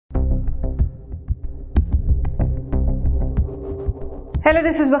Hello,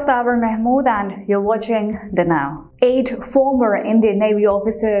 this is Bakhtabar Mahmood and you're watching Dnow. 8 former Indian Navy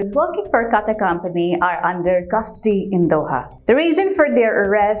officers working for a Qatar company are under custody in Doha. The reason for their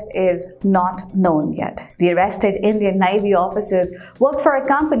arrest is not known yet. The arrested Indian Navy officers worked for a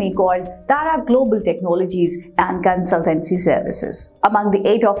company called Dnow Global Technologies and Consultancy Services. Among the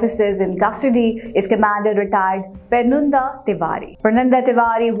 8 officers in custody is Commander retired Pernunda Tiwari. Pernunda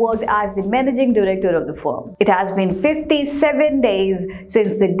Tiwari worked as the managing director of the firm. It has been 57 days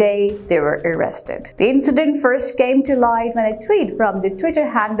since the day they were arrested. The incident first came to light when a tweet from the Twitter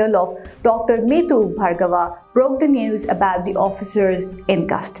handle of Dr. Mitu Bhargava broke the news about the officers in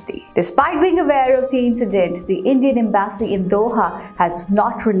custody. Despite being aware of the incident, the Indian embassy in Doha has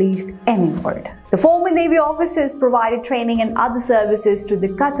not released any word. The former Navy officers provided training and other services to the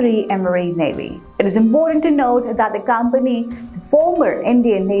Qatari Emirate Navy. It is important to note that the company the former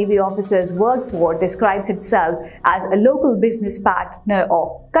Indian Navy officers worked for describes itself as a local business partner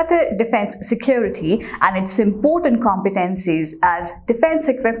of Qatar Defense Security and its important competencies as defense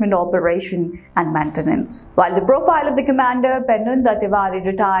equipment operation and maintenance. While the profile of the commander, Pernunda Tiwari,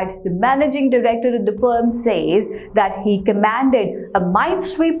 retired, the managing director of the firm says that he commanded a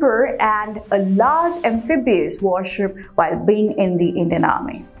minesweeper and a large amphibious warship while being in the Indian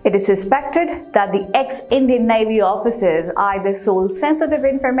Army. It is suspected that the ex-Indian Navy officers either sold sensitive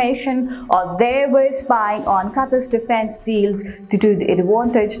information or they were spying on Qatar's defense deals to the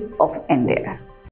advantage of India.